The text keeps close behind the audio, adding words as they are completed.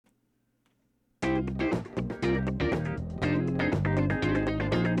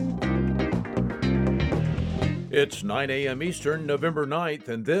It's 9 a.m. Eastern, November 9th,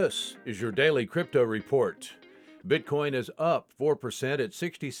 and this is your daily crypto report. Bitcoin is up 4% at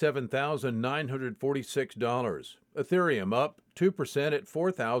 $67,946. Ethereum up 2% at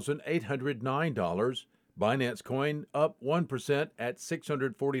 $4,809. Binance Coin up 1% at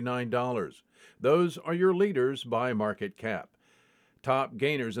 $649. Those are your leaders by market cap. Top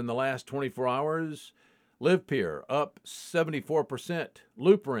gainers in the last 24 hours: LivePeer up 74%,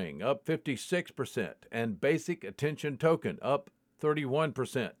 Loopring up 56%, and Basic Attention Token up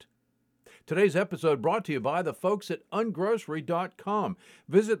 31%. Today's episode brought to you by the folks at ungrocery.com.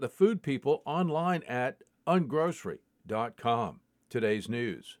 Visit the food people online at ungrocery.com. Today's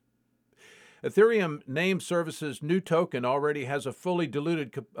news. Ethereum Name Services' new token already has a fully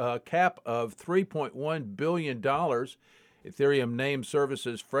diluted cap of $3.1 billion. Ethereum Name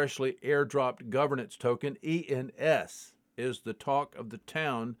Services' freshly airdropped governance token, ENS, is the talk of the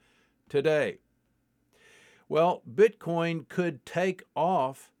town today. Well, Bitcoin could take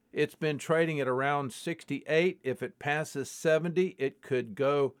off. It's been trading at around 68. If it passes 70, it could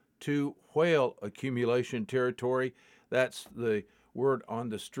go to whale accumulation territory. That's the word on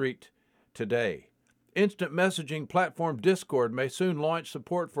the street today. Instant messaging platform Discord may soon launch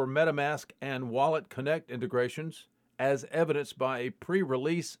support for MetaMask and Wallet Connect integrations, as evidenced by a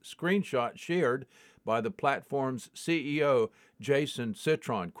pre-release screenshot shared by the platform's CEO, Jason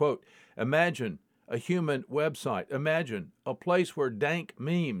Citron. Quote, "Imagine a human website. Imagine a place where dank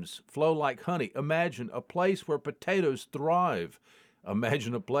memes flow like honey. Imagine a place where potatoes thrive.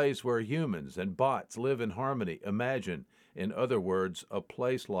 Imagine a place where humans and bots live in harmony. Imagine, in other words, a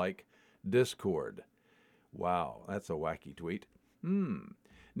place like Discord." Wow, that's a wacky tweet.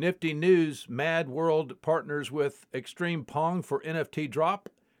 Nifty news: Mad World partners with Extreme Pong for NFT drop.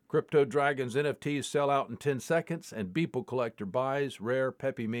 Crypto Dragon's NFTs sell out in 10 seconds, and Beeple Collector buys rare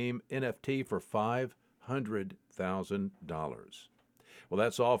Peppy Meme NFT for $500,000. Well,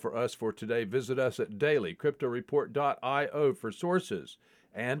 that's all for us for today. Visit us at dailycryptoreport.io for sources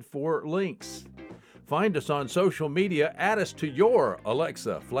and for links. Find us on social media, add us to your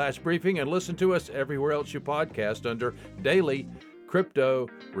Alexa Flash Briefing, and listen to us everywhere else you podcast under Daily Crypto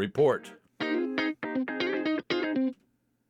Report.